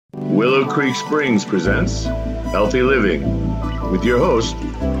Willow Creek Springs presents Healthy Living with your host,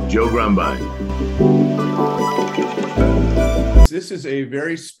 Joe Grumbine. This is a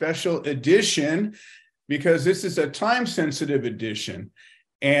very special edition because this is a time-sensitive edition.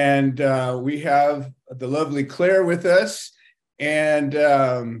 And we have the lovely Claire with us. And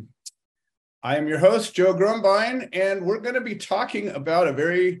I am your host, Joe Grumbine, and we're going to be talking about a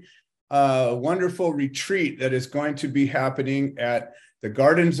very wonderful retreat that is going to be happening at the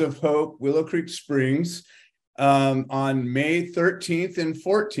Gardens of Hope, Willow Creek Springs, on May 13th and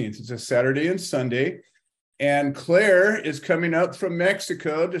 14th. It's a Saturday and Sunday. And Claire is coming up from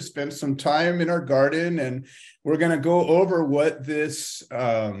Mexico to spend some time in our garden. And we're going to go over what this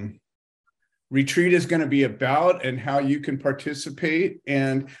retreat is going to be about and how you can participate.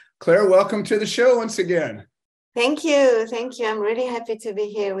 And Claire, welcome to the show once again. Thank you. Thank you. I'm really happy to be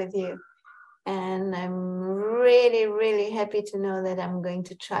here with you. And I'm really, really happy to know that I'm going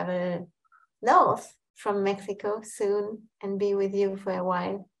to travel north from Mexico soon and be with you for a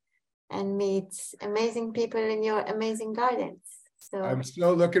while and meet amazing people in your amazing gardens. So I'm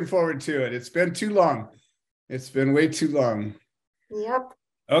so looking forward to it. It's been too long. It's been way too long. Yep.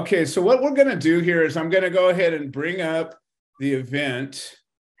 Okay, so what we're going to do here is I'm going to go ahead and bring up the event,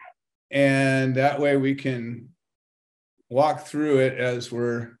 and that way we can walk through it as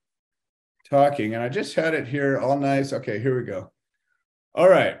we're talking. And I just had it here all nice. Okay, here we go. All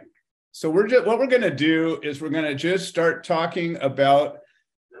right. So what we're going to do is we're going to just start talking about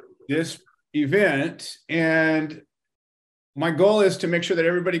this event. And my goal is to make sure that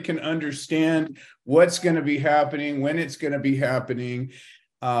everybody can understand what's going to be happening, when it's going to be happening.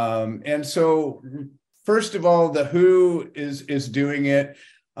 And so first of all, the who is doing it.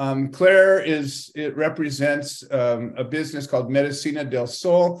 Claire it represents a business called Medicina del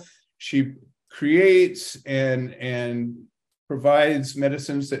Sol. She creates and provides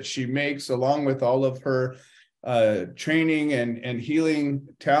medicines that she makes along with all of her training and healing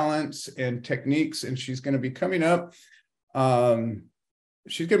talents and techniques. And she's going to be coming up.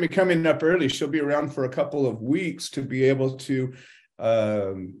 She's going to be coming up early. She'll be around for a couple of weeks to be able to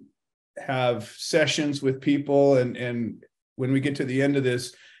have sessions with people. And when we get to the end of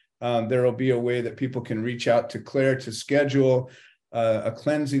this, there will be a way that people can reach out to Claire to schedule a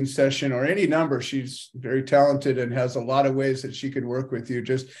cleansing session or any number. She's very talented and has a lot of ways that she could work with you.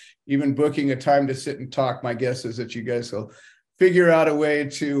 Just even booking a time to sit and talk, my guess is that you guys will figure out a way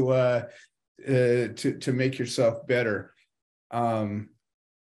to make yourself better.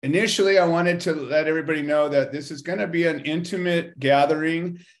 Initially, I wanted to let everybody know that this is going to be an intimate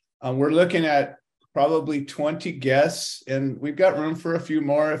gathering. We're looking at probably 20 guests, and we've got room for a few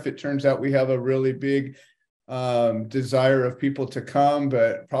more if it turns out we have a really big desire of people to come,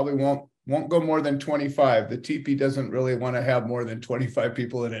 but probably won't go more than 25. The teepee doesn't really want to have more than 25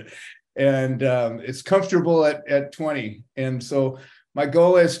 people in it, and it's comfortable at 20. And so my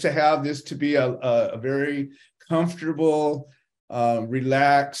goal is to have this to be a very comfortable,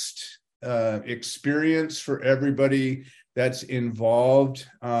 relaxed experience for everybody that's involved.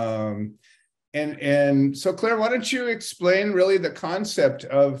 And so Claire, why don't you explain really the concept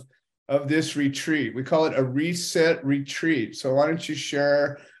of this retreat? We call it a reset retreat. So why don't you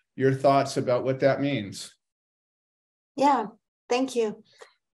share your thoughts about what that means? Yeah, thank you.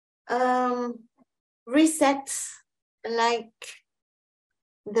 Reset, like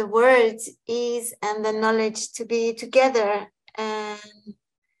the word is, and the knowledge to be together and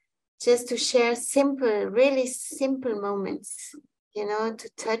just to share simple, really simple moments, to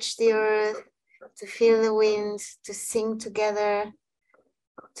touch the earth, to feel the wind, to sing together,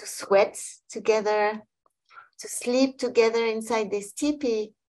 to sweat together, to sleep together inside this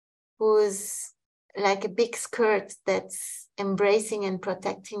teepee, who's like a big skirt that's embracing and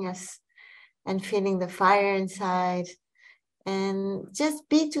protecting us, and feeling the fire inside, and just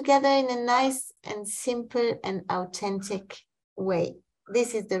be together in a nice and simple and authentic way.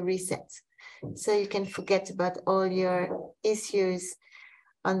 This is the reset. So you can forget about all your issues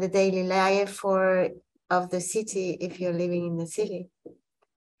on the daily life or of the city if you're living in the city.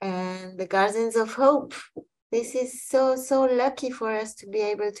 And the Gardens of Hope, this is so lucky for us to be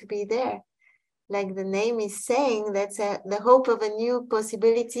able to be there. Like the name is saying, that's the hope of a new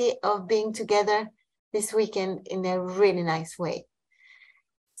possibility of being together this weekend in a really nice way.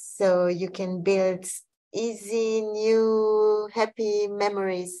 So you can build easy, new, happy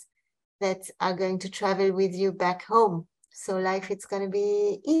memories that are going to travel with you back home. So life is going to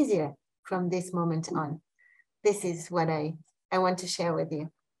be easier from this moment on. This is what I want to share with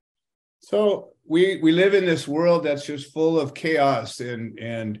you. So we live in this world that's just full of chaos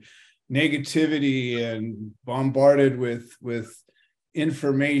and negativity and bombarded with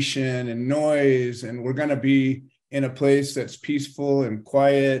information and noise, and we're going to be in a place that's peaceful and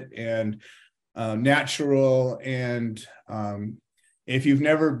quiet and natural. And if you've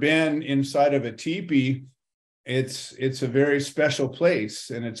never been inside of a teepee, it's a very special place,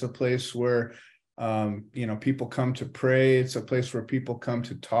 and it's a place where people come to pray. It's a place where people come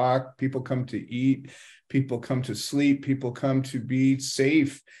to talk, people come to eat, people come to sleep, people come to be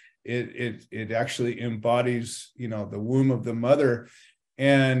safe. It actually embodies, the womb of the mother,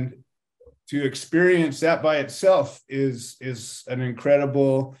 and to experience that by itself is an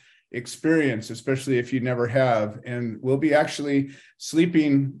incredible experience, especially if you never have. And we'll be actually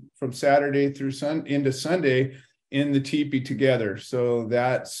sleeping from Saturday through into Sunday in the teepee together. So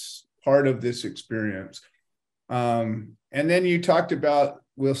that's part of this experience. And then you talked about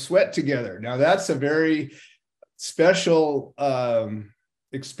we'll sweat together. Now that's a very special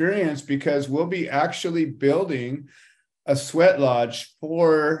experience, because we'll be actually building a sweat lodge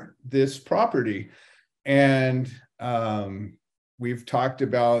for this property. And we've talked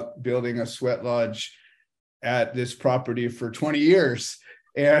about building a sweat lodge at this property for 20 years,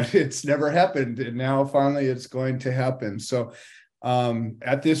 and it's never happened. And now finally it's going to happen. So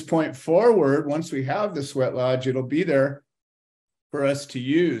at this point forward, once we have the sweat lodge, it'll be there for us to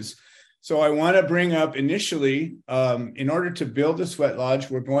use. So I want to bring up initially, in order to build a sweat lodge,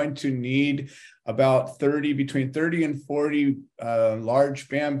 we're going to need about between 30 and 40 large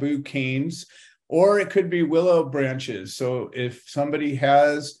bamboo canes, or it could be willow branches. So if somebody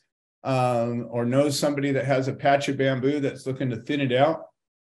has or knows somebody that has a patch of bamboo that's looking to thin it out,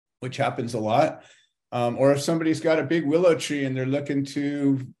 which happens a lot, or if somebody's got a big willow tree and they're looking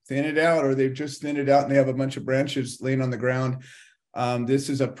to thin it out, or they've just thinned it out and they have a bunch of branches laying on the ground, this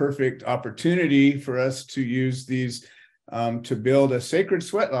is a perfect opportunity for us to use these to build a sacred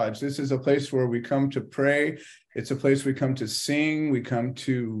sweat lodge. This is a place where we come to pray. It's a place we come to sing. We come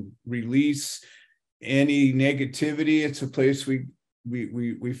to release any negativity. It's a place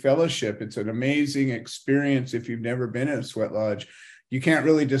we fellowship. It's an amazing experience. If you've never been in a sweat lodge, you can't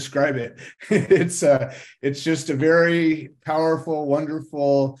really describe it. It's just a very powerful,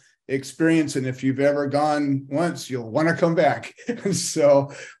 wonderful experience. And if you've ever gone once, you'll want to come back.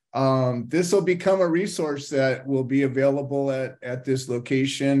 So this will become a resource that will be available at this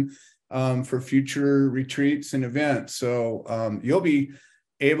location for future retreats and events. So you'll be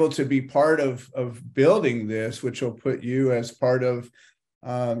able to be part of building this, which will put you as part of,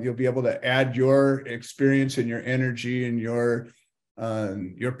 you'll be able to add your experience and your energy and your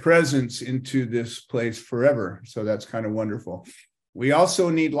presence into this place forever. So that's kind of wonderful. We also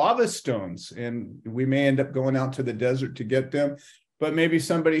need lava stones, and we may end up going out to the desert to get them, but maybe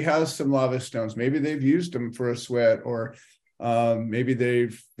somebody has some lava stones. Maybe they've used them for a sweat, or maybe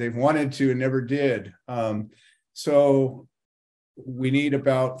they've wanted to and never did. So we need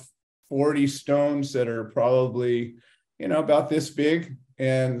about 40 stones that are probably, about this big,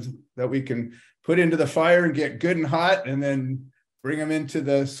 and that we can put into the fire and get good and hot, and then bring them into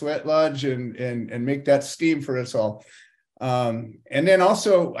the sweat lodge and make that steam for us all. And then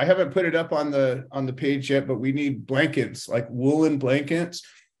also, I haven't put it up on the page yet, but we need blankets, like woolen blankets,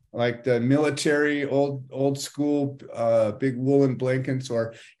 like the military old school big woolen blankets,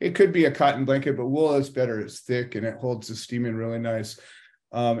 or it could be a cotton blanket, but wool is better. It's thick and it holds the steam in really nice,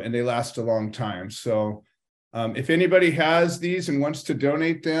 and they last a long time. So if anybody has these and wants to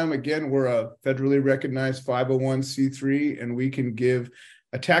donate them, again, we're a federally recognized 501c3, and we can give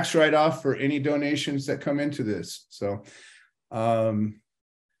a tax write-off for any donations that come into this. So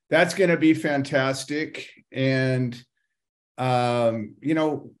that's going to be fantastic. And,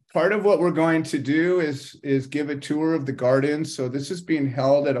 part of what we're going to do is give a tour of the garden. So this is being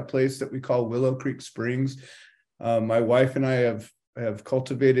held at a place that we call Willow Creek Springs. My wife and I have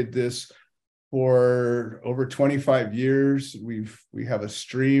cultivated this for over 25 years. We have a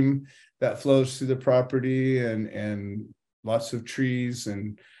stream that flows through the property, and lots of trees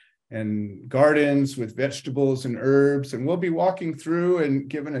and gardens with vegetables and herbs. And we'll be walking through and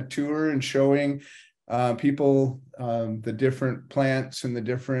giving a tour and showing people the different plants and the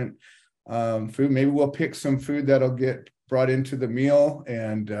different food. Maybe we'll pick some food that'll get brought into the meal,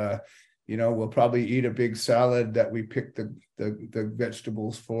 and we'll probably eat a big salad that we picked the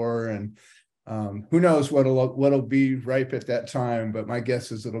vegetables for. And who knows what'll be ripe at that time, but my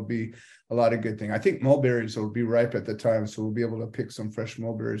guess is it'll be a lot of good things. I think mulberries will be ripe at the time, so we'll be able to pick some fresh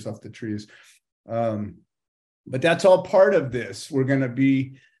mulberries off the trees. But that's all part of this. We're going to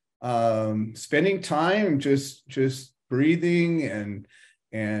be spending time just breathing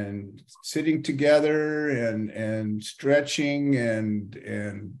and sitting together and stretching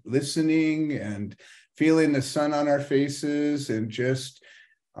and listening and feeling the sun on our faces and just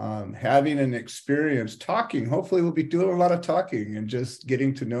having an experience, talking. Hopefully we'll be doing a lot of talking and just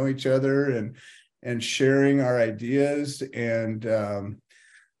getting to know each other and sharing our ideas. And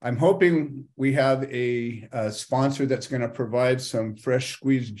I'm hoping we have a sponsor that's going to provide some fresh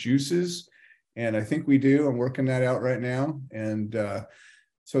squeezed juices. And I think we do. I'm working that out right now. And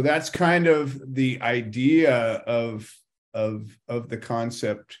so that's kind of the idea of the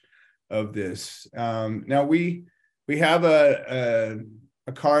concept of this. Now we have a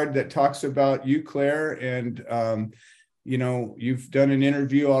card that talks about you, Claire, and you know, you've done an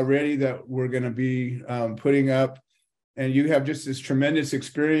interview already that we're going to be putting up, and you have just this tremendous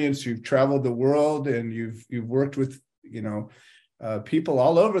experience. You've traveled the world, and you've worked with, you know, people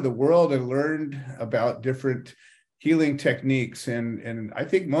all over the world and learned about different healing techniques. And I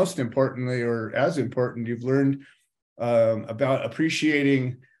think most importantly, or as important, you've learned about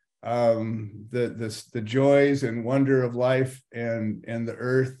appreciating the joys and wonder of life and the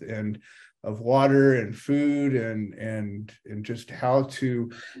earth and of water and food and just how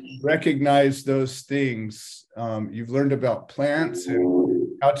to recognize those things. You've learned about plants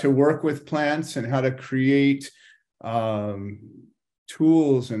and how to work with plants and how to create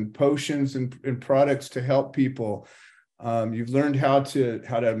tools and potions and products to help people. You've learned how to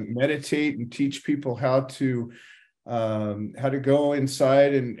meditate and teach people how to go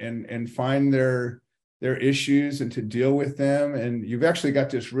inside and find their issues and to deal with them. And you've actually got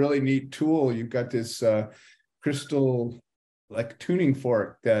this really neat tool. You've got this crystal like tuning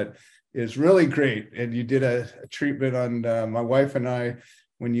fork that is really great. And you did a treatment on my wife and I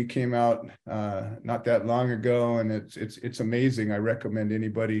when you came out not that long ago, and it's amazing. I recommend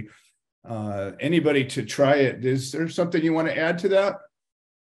anybody to try it. Is there something you want to add to that?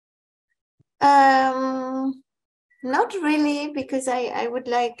 Not really, because I would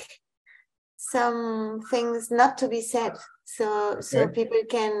like some things not to be said, so people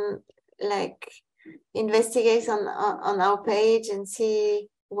can like investigate on our page and see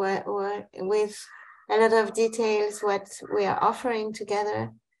what with a lot of details what we are offering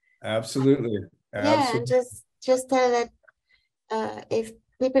together. Absolutely. Yeah, and just tell that if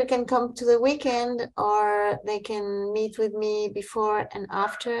people can come to the weekend, or they can meet with me before and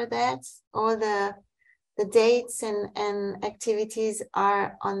after that. All the dates and activities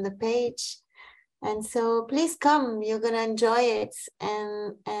are on the page. And so please come, you're going to enjoy it,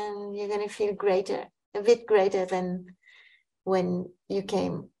 and you're going to feel a bit greater than when you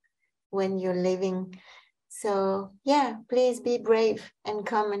came, when you're living. So yeah, please be brave and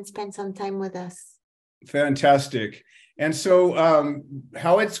come and spend some time with us. Fantastic. And so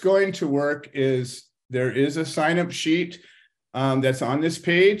how it's going to work is there is a sign-up sheet that's on this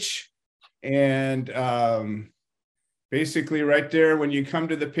page. And basically right there, when you come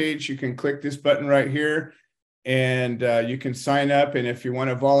to the page, you can click this button right here, and you can sign up. And if you want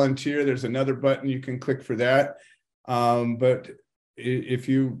to volunteer, there's another button you can click for that. But if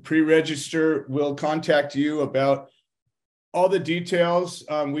you pre-register, we'll contact you about all the details.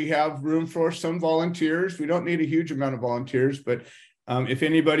 We have room for some volunteers. We don't need a huge amount of volunteers, but if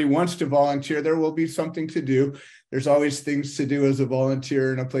anybody wants to volunteer, there will be something to do. There's always things to do as a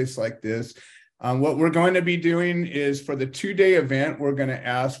volunteer in a place like this. What we're going to be doing is, for the 2-day event, we're going to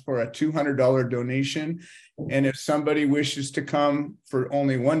ask for a $200 donation. And if somebody wishes to come for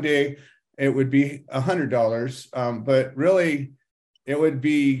only 1 day, it would be $100. But really, it would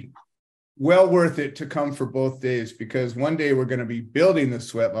be well worth it to come for both days, because 1 day we're going to be building the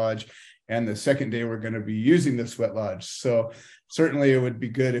sweat lodge, and the second day we're going to be using the sweat lodge. So certainly it would be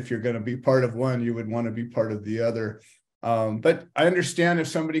good if you're going to be part of one, you would want to be part of the other. But I understand if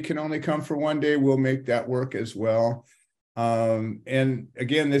somebody can only come for 1 day, we'll make that work as well. And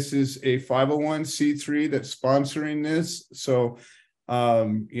again, this is a 501c3 that's sponsoring this. So,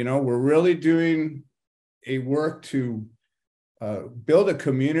 you know, we're really doing a work to build a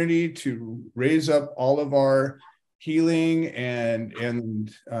community to raise up all of our healing and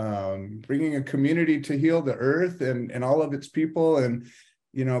bringing a community to heal the earth and all of its people. And,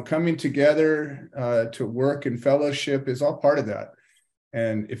 you know, coming together to work in fellowship is all part of that.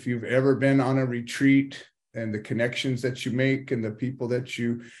 And if you've ever been on a retreat, and the connections that you make and the people that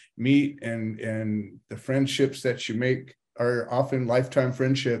you meet and the friendships that you make are often lifetime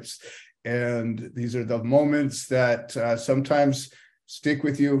friendships. And these are the moments that sometimes stick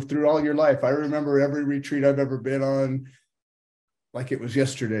with you through all your life. I remember every retreat I've ever been on like it was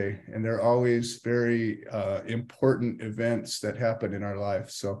yesterday, and they're always very important events that happen in our life.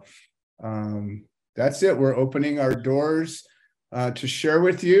 So that's it. We're opening our doors to share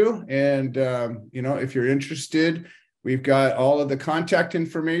with you. And, you know, if you're interested, We've got all of the contact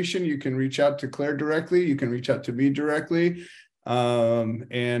information. You can reach out to Claire directly. You can reach out to me directly.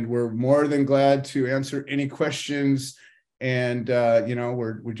 And we're more than glad to answer any questions. And,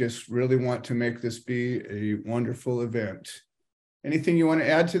 we just really want to make this be a wonderful event. Anything you want to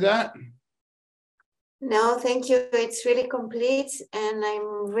add to that? No, thank you. It's really complete. And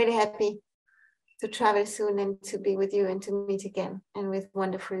I'm really happy to travel soon and to be with you and to meet again, and with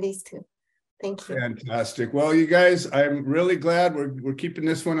wonderful Lise too. Thank you. Fantastic. Well, you guys, I'm really glad we're keeping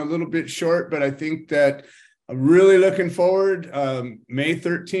this one a little bit short, but I think that I'm really looking forward May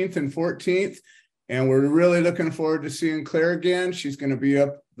 13th and 14th. And we're really looking forward to seeing Claire again. She's going to be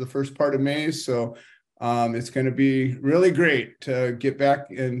up the first part of May. So it's going to be really great to get back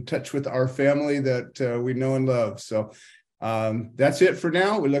in touch with our family that we know and love. So that's it for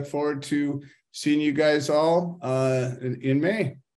now. We look forward to seeing you guys all in May.